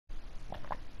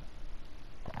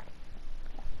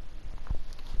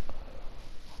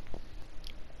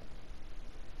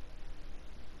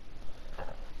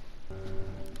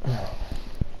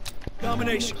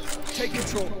domination. Take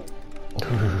control.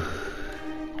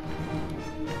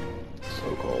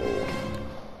 So cold.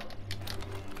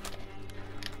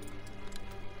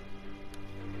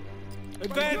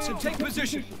 Advance and take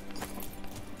position.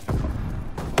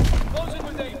 Closing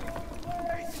with aim.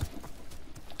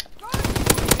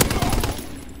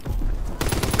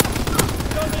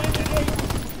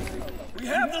 We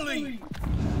have the lead.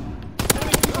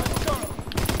 Enemy control Charlie.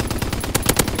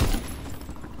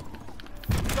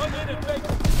 Dug in and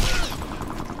Baker.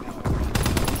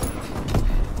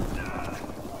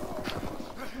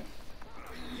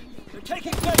 They're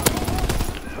taking Baker.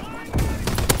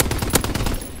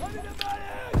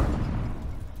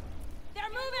 They're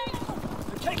moving.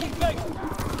 They're taking Baker.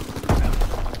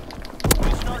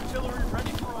 Eastern artillery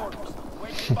ready for orders.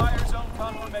 Waiting fire zone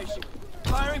confirmation.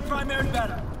 Firing primary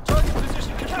battery. Target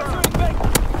position confirmed. Capturing Baker.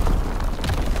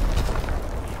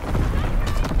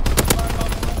 Fire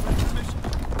bomb ready for mission.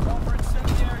 Call for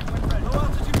incendiary when ready. Low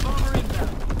altitude bomber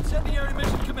inbound. Incendiary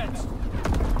mission commenced.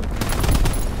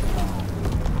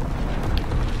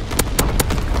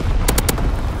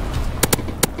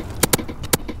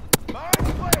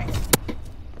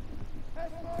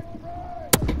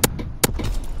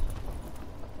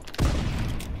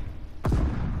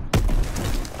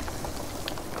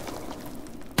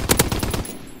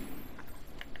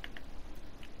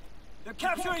 They're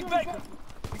capturing Baker.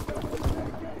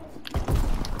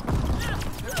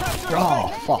 They're capturing Oh,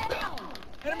 Baker. fuck.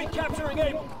 Enemy capturing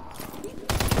Able.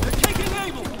 They're taking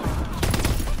Able.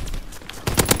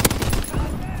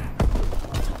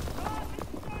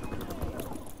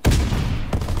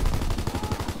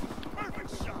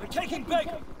 They're taking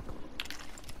Baker.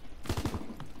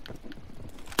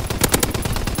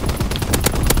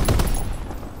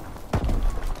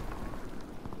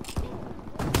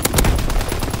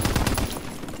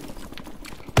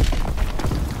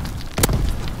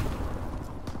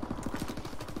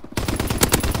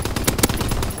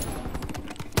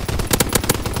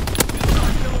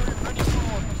 Artillery ready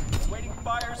for orders. Waiting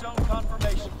fire zone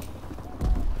confirmation.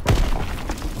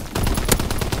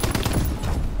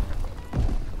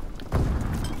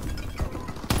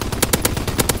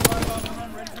 Fire bomber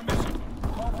run ready for mission.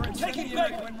 Call for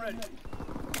incendiary when ready.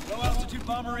 Low altitude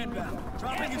bomber inbound.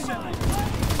 Dropping incendiary.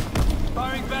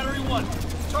 Firing battery 1.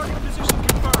 Target position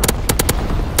confirmed.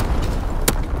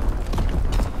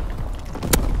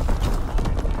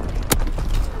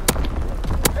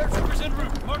 Paratroopers en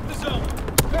route. Mark the zone.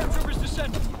 Paratroopers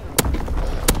descending.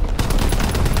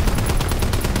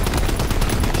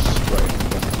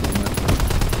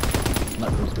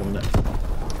 Sniper's going in.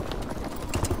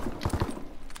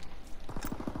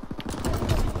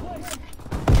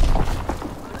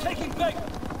 They're taking Baker.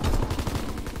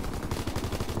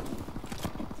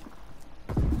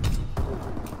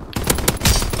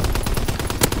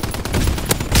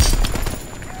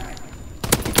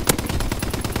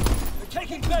 They're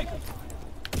taking Baker.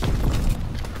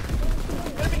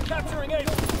 Enemy capturing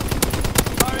Able.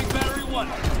 Firing battery 1.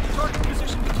 Target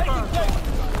position confirmed.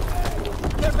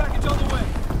 Care package on the way.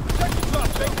 Protect the drop.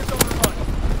 Baker's overrun.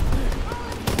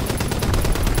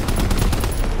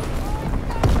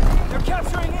 They're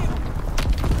capturing Able.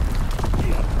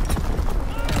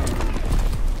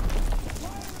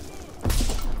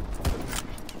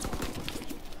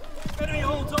 Enemy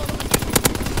holds on.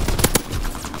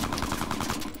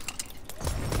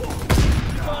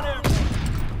 Recon air.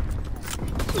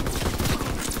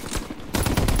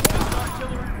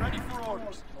 Artillery ready for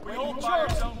orders. We hold fire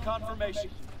zone confirmation.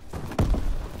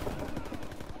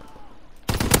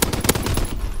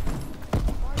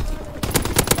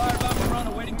 Fire bomber run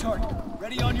awaiting target.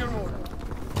 Ready on your order.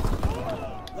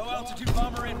 Low altitude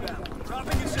bomber inbound.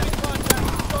 Dropping and setting contact.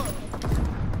 Start.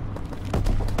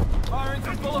 Firing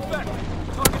for full effect.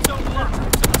 Target zone locked.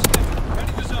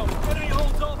 Ready to zone. Enemy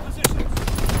holds all positions.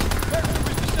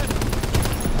 Paratroopers descending.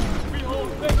 We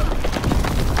hold Baker.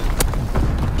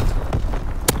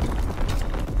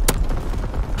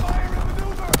 Fire and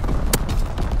maneuver.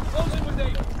 Closing with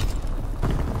aim.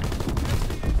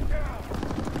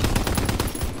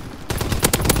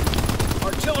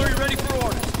 Artillery ready for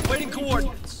orders. Waiting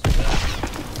coordinates.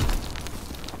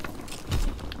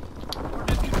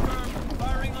 Coordinates confirmed.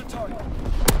 Firing on target.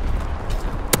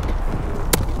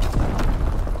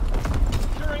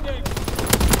 Securing aim.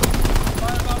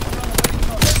 Fire bomb run awaiting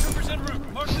target. Paratroopers en route.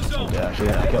 Mark the zone. Yeah,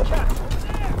 kill.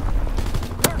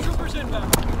 Paratroopers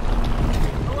inbound.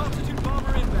 Low altitude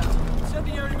bomber inbound.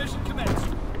 Incendiary mission commenced.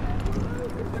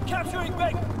 They're capturing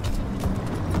Baker.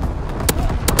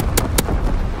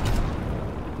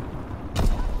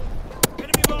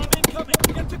 Enemy bomb incoming.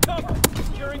 Get to cover.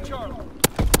 Securing Charlie.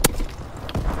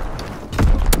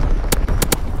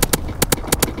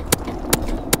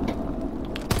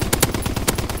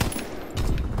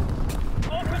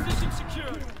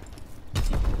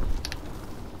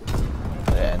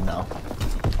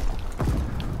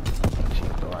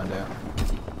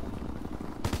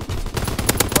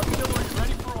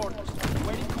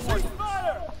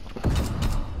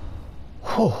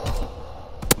 Whew.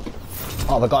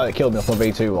 Oh, the guy that killed me off my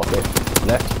V2 rocket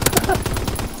left.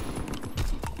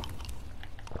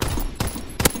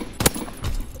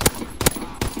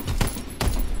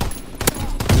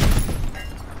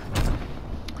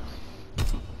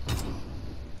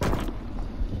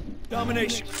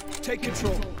 Domination. Take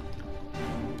control.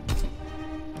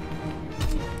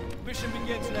 Mission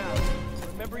begins now.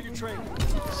 Remember your training.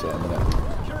 See you in a minute.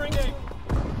 Securing aim.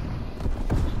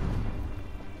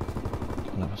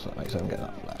 No, that's not makes them get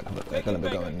that flag, but they're going to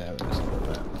be going there in this little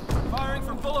bit. Firing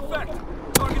for full effect.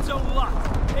 Target zone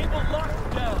locked. Able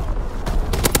locked down.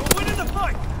 We're winning the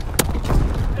fight.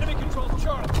 Enemy controlled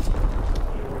Charlie.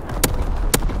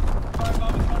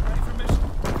 Firebomb is not ready for mission.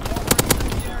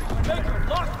 Baker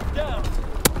locked down.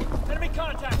 Enemy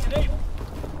contact enabled.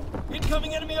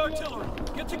 Incoming enemy artillery.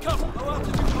 Get to cover. Low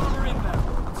altitude bomber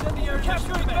inbound. Incendiary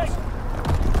capturing base.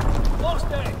 Lost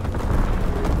A.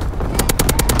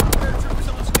 Paratroopers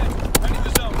on the schedule. Ready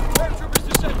the zone. Paratroopers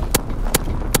descending.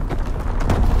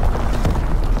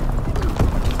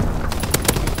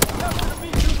 Capture the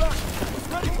B-2 rocket.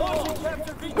 Ready launching.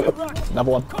 Capture B-2 rocket.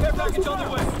 Another one. Care package on the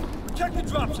way. Protect the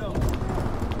drop zone.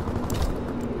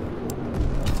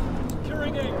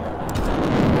 Securing A.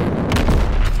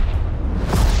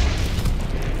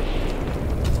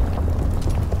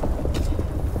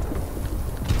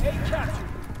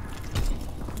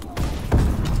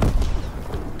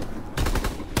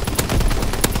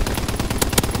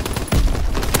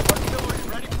 Artillery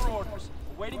ready for orders.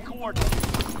 Awaiting coordinates.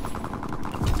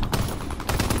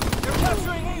 They're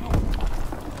capturing Able.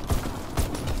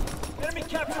 Enemy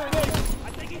capturing Able. I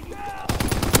think he's down.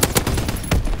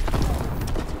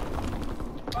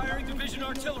 Firing division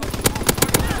artillery.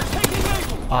 They're taking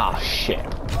Able. Ah, shit.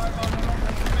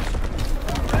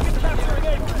 Enemy capturing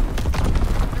Able.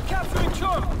 They're capturing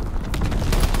Charlie.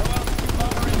 Low altitude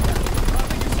bomber inbound.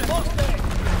 Dropping into lost A.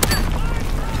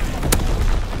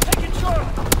 Taking Charlie.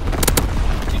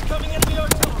 Incoming enemy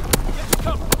artillery. Get to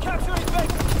cover. Capturing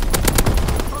Baker.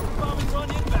 Target bombing run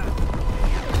inbound.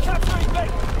 Capturing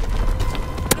Baker.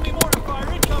 Enemy mortar fire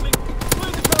incoming.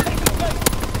 Clear the target. Taking Baker.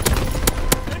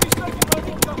 Enemy striking run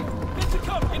incoming. Get to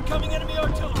cover. Incoming enemy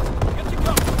artillery. Get to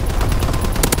cover.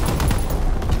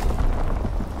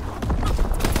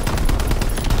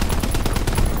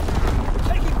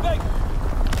 Taking Baker.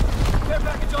 Care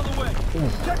package on the way.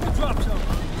 Check the drop zone.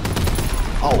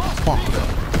 Oh, fuck.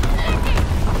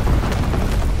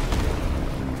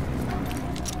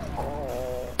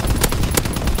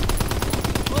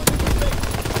 Closing the base.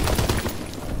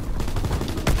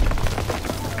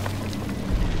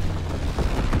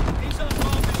 Nissan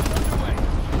bomb mission underway.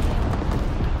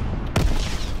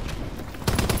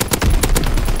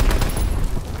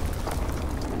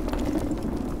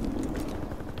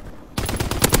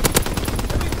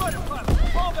 Enemy fighter pilot,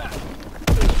 fall back.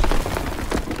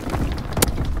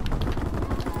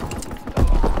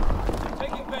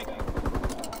 Taking Baker.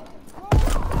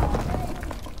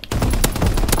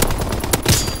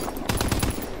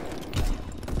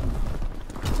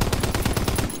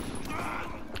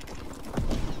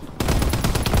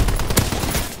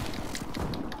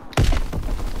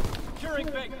 Securing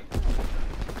Baker.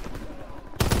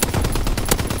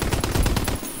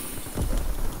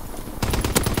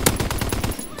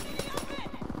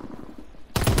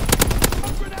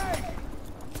 Grenade!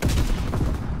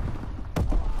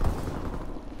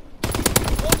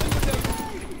 Closing the Baker.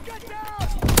 Get down!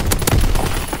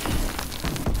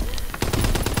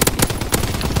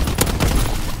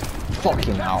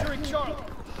 Fucking hell. Capturing Charlie.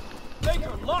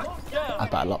 Baker locked down. How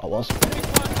bad luck I was. Enemy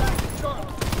contact with Charlie.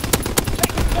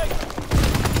 Taking Baker.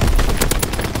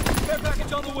 Care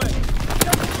package on the way.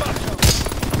 Check the drop zone.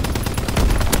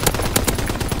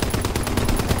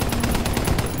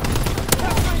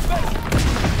 Capturing Baker.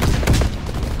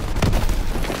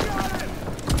 Got him.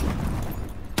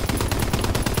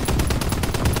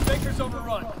 Baker's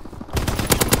overrun.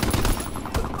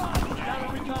 Down to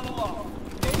recon aloft.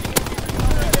 Engaging enemy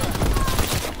recon area.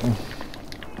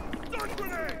 Stun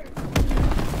grenade!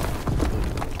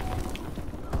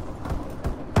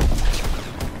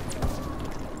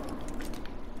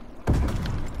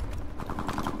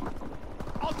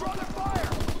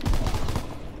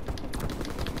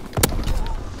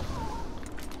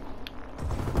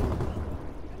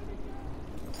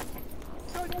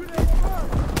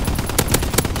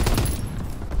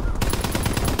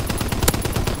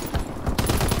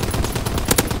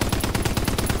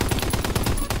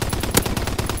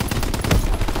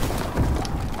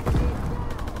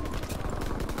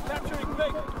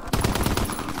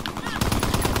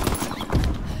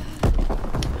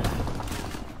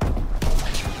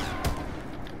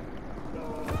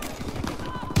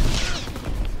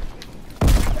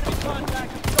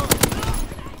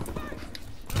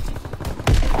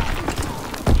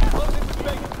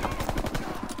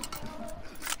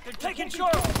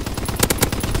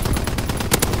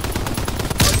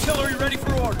 ready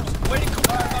for orders. Waiting for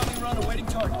firebombing run, awaiting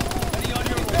target. Ready on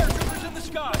your way. Paratroopers in the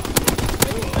sky. Taking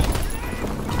base.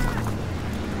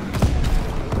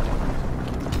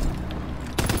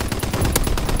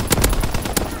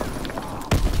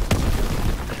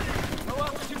 Low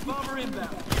altitude bomber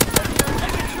inbound.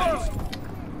 Taking Charlie.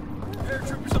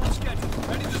 Paratroopers on schedule.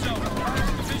 Ready to zone.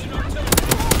 Firing division artillery.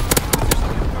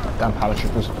 Damn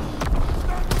paratroopers.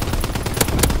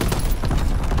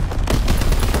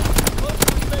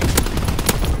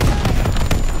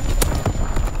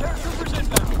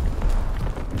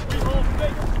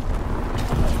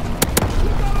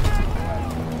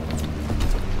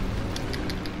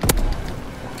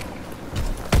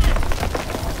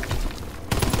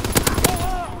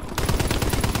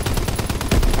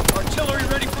 Artillery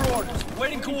ready for orders.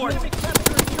 Waiting coordinates.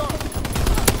 Capturing Charlie.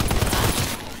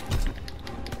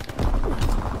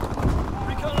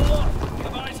 Recon aloft. We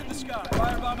have eyes in the sky.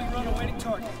 Firebombing run awaiting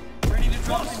target. Ready to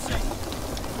drop in safety.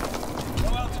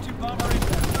 Low altitude bomber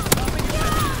inbound. Dropping in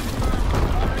safety.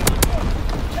 Firing on target.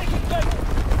 Taking bait.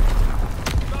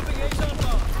 Dropping Azon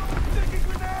bomb. Taking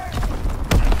grenade.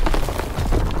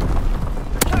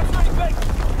 Capturing bait.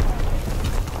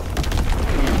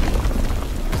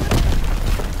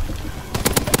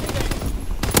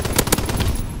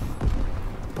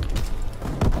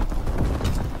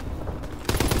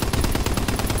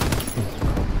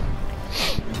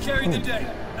 Carried the day.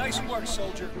 Nice work,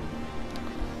 soldier.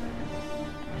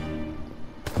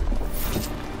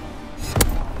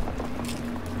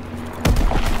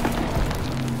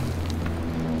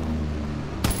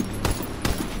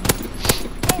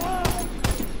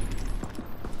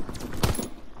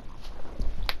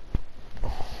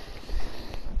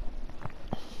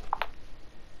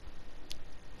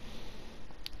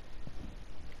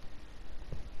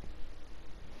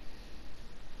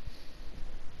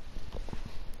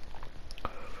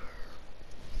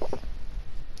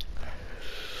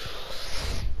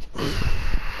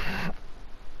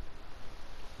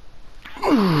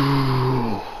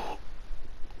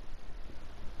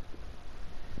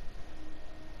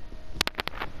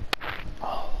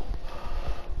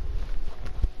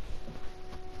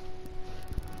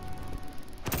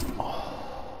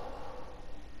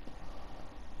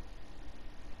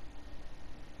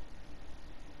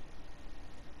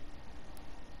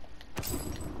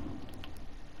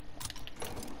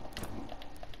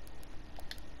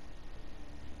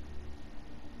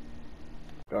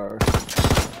 Go.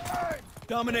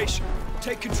 Domination.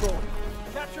 Take control.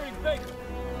 Capturing Baker.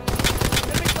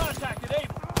 Enemy contact at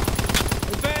Able.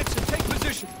 Advance and take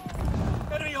position.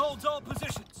 Enemy holds all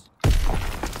positions.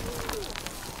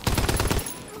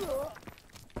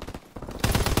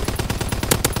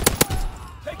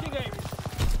 Taking Able.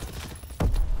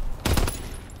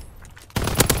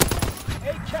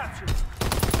 A captured.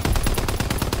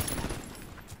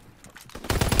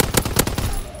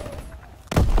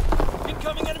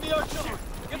 Incoming enemy artillery.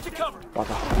 Get to cover.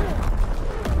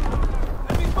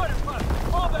 Enemy fighter pilot.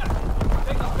 Fall back.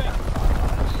 Taking back.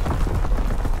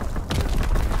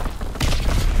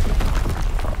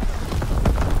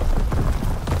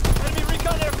 Enemy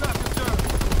recon aircraft observed.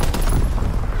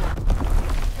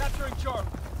 Capturing Charlie.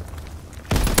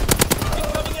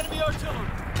 Incoming enemy artillery.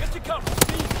 Get to cover.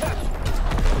 Speed capture.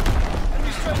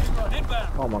 Enemy strafing run inbound.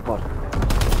 Oh my god.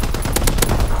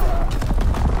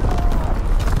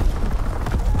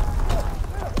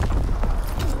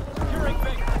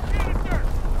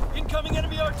 Incoming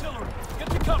enemy artillery. Get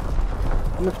to cover.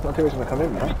 Looks like he was going to come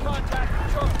in, man.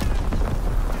 Contact Charlie.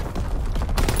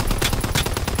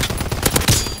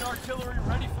 Division artillery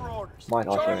ready for orders. Might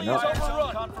not Charlie show is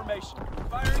overrun. Confirmation.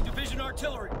 Firing division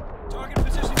artillery. Target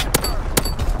position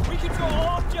confirmed. We control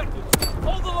all objectives.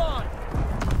 Hold the line.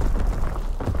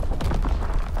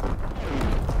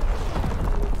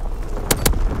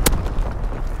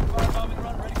 Firebombing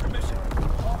run ready for mission.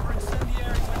 Call for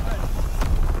incendiary when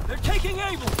ready. They're taking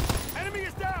Able. Enemy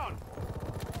is down.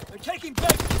 They're taking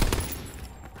Baker.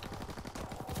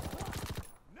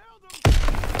 Nailed them.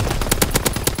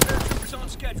 Paratroopers on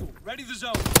schedule. Ready the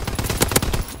zone.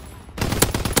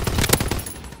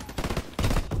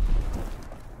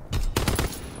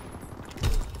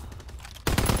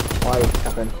 Why is it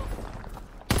happening?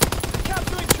 They're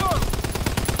capturing Charlie.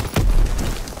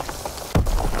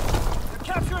 They're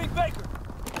capturing Baker.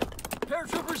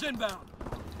 Paratroopers inbound.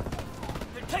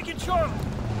 They're taking Charlie.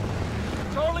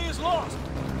 Charlie is lost.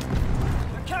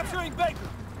 They're capturing Baker.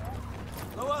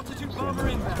 Low altitude bomber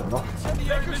inbound.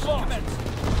 Incendiary mission commenced.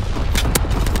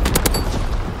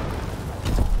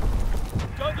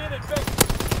 Dug in at Baker.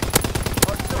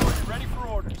 Artillery ready for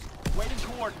orders. Waiting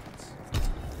coordinates.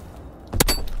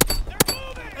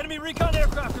 Enemy recon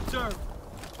aircraft observed.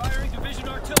 Firing division.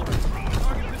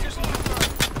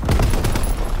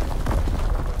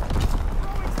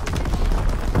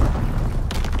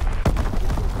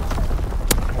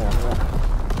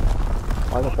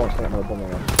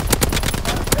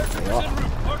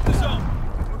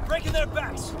 Covering their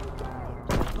backs.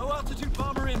 Low altitude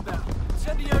bomber inbound.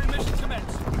 Incendiary mission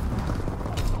commenced.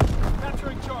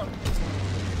 Capturing Charlie.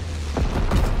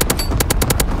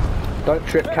 Don't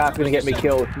trip Cap, you're gonna get me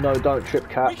killed. No, don't trip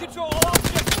Cap. We control all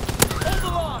objectives. Hold the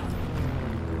line.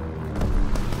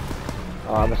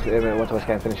 Oh, I must wait till this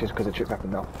game finishes because the trip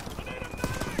happened now.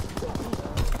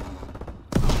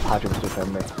 How'd you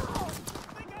defend me?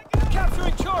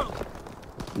 Capturing Charlie.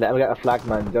 Let him get a flag,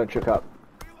 man. Don't trip up.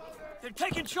 They're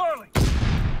taking Charlie.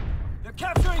 They're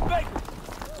capturing Baker.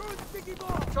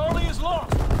 Charlie is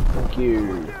lost. Thank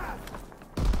you.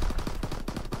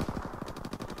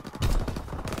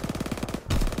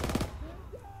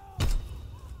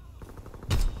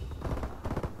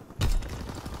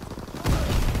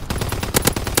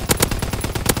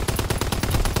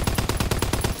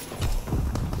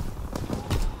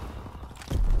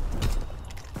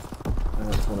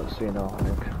 Now, I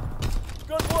think.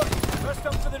 Good work. Rest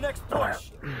up for the next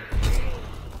push.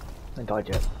 I died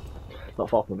yet. Not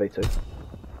far from the V2.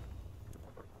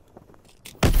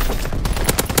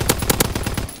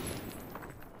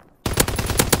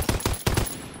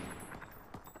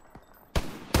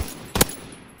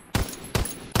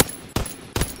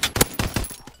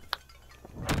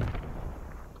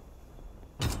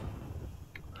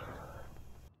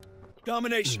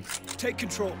 Domination. Take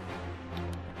control.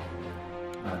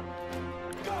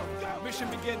 Mission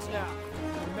begins now.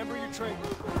 Remember your training.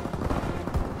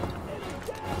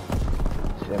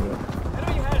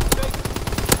 Enemy has Baker.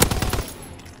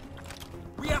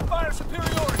 We have fire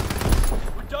superiority.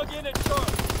 We're dug in at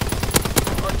Charlie.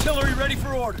 Artillery ready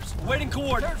for orders. Awaiting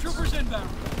coordinates. Paratroopers inbound.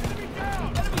 Enemy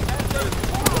down. Enemy has Baker.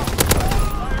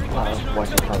 Firing division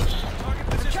artillery. Target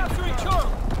position. Capturing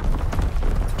Charlie.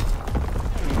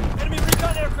 Enemy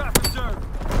recon aircraft observed.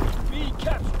 B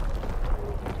captured.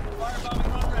 Firebombing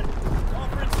run ready.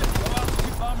 Conference in. Low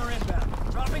altitude bomber inbound.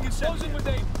 Dropping and closing with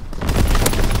aim.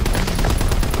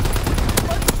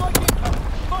 Fight strike incoming.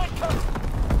 Find cover.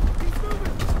 He's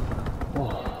moving. Oh.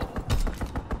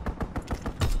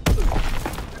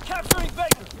 They're capturing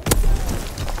Baker.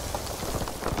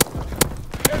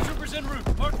 Paratroopers en route.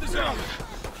 Mark the zone.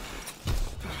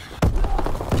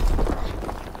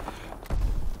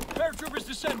 Paratroopers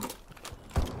descending.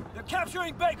 They're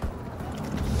capturing Baker.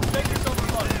 Baker's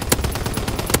overrun.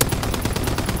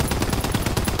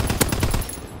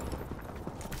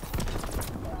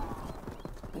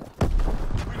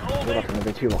 We're not going to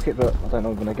be too rocket, but I don't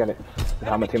know if I'm going to get it. With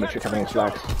how my team are having its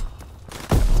flags.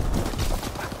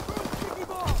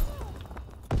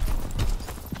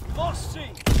 Lost C.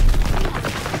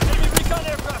 Enemy recon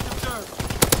aircraft observed.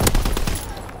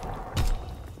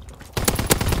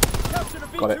 Captured a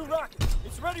Got it. V2 rocket.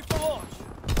 It's ready for launch.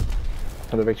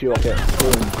 Another V2 rocket.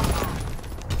 Boom.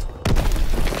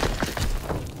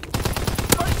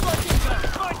 Fight strike inbound.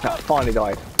 Find That cover. finally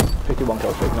died. 51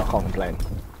 kill streak, not can't complain.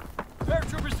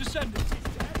 Paratroopers descending.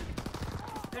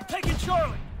 They're taking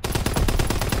Charlie.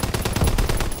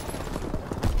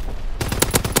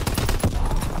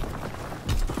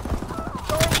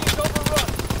 Charlie is overrun.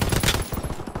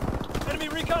 Enemy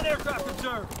recon aircraft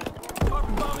observed.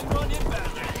 Carpet bombing run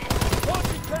inbound.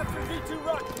 Launching capture V2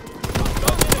 rocket.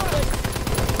 Going in at base.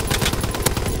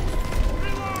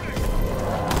 Reloading.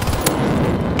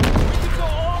 We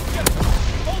control all objectives.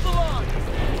 Hold the line.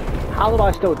 How did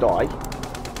I still die?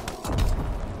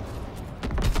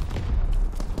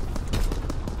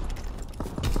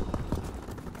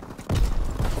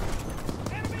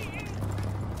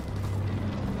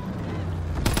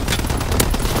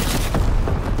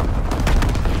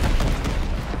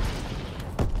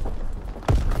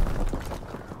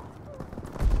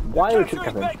 Why are you trick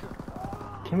Capturing capping?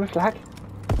 Baker. Can we flag?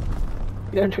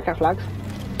 You don't trick out flags?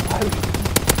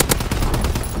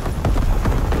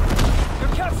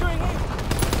 They're capturing him.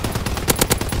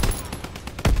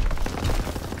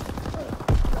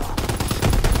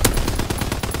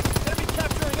 Enemy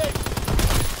capturing A.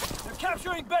 They're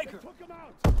capturing Baker.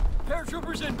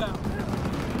 Paratroopers inbound.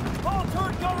 All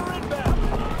turret gunner inbound.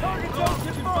 Target zone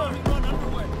confirmed. Run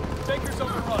underway. Baker's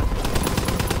overrun.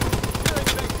 Securing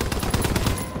Baker.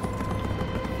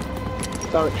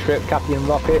 Don't trip Captain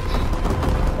Rocket.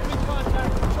 Enemy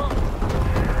contact with Charlie.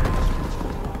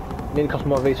 Need to cost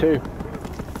more V2.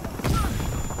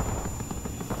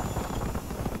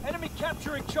 Enemy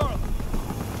capturing Charlie.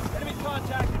 Enemy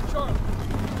contact with Charlie.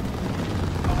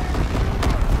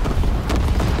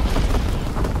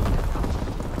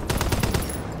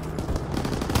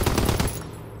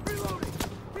 Reloading.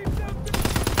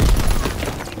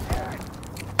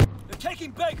 They're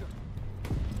taking Baker.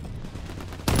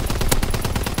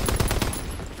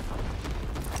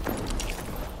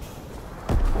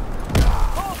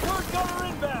 All turret gunner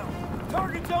inbound.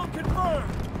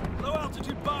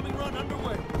 Low-altitude bombing run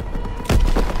underway.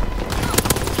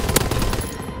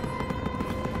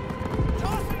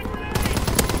 Tossing a grenade!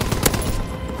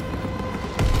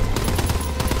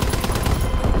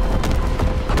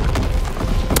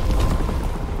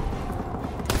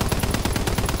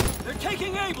 They're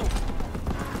taking Able!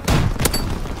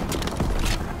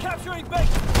 Capturing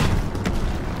Baker!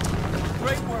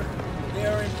 Great work. They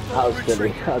are in full That was retreat.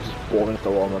 silly. I was just walking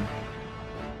to warm them.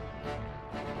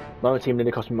 My own team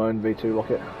nearly cost me my own V2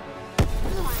 rocket.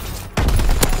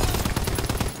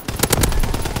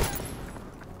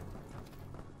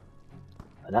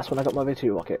 And that's when I got my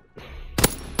V2 rocket.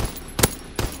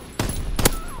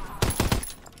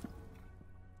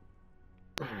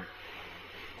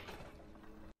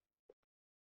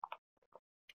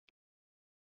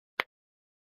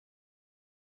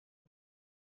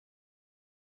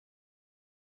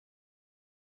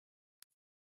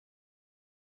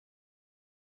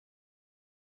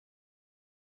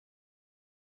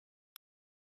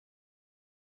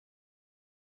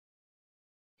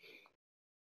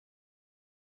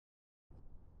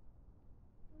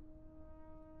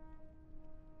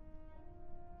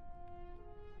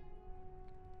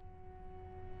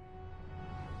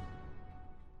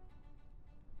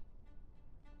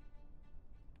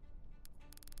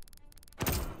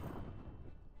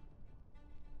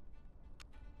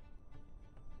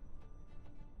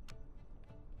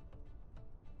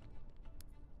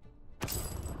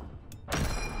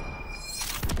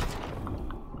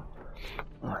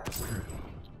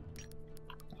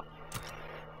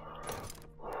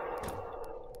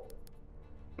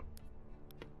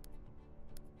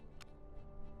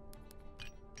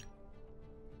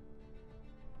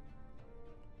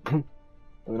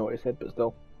 I don't know what he said, but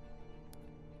still.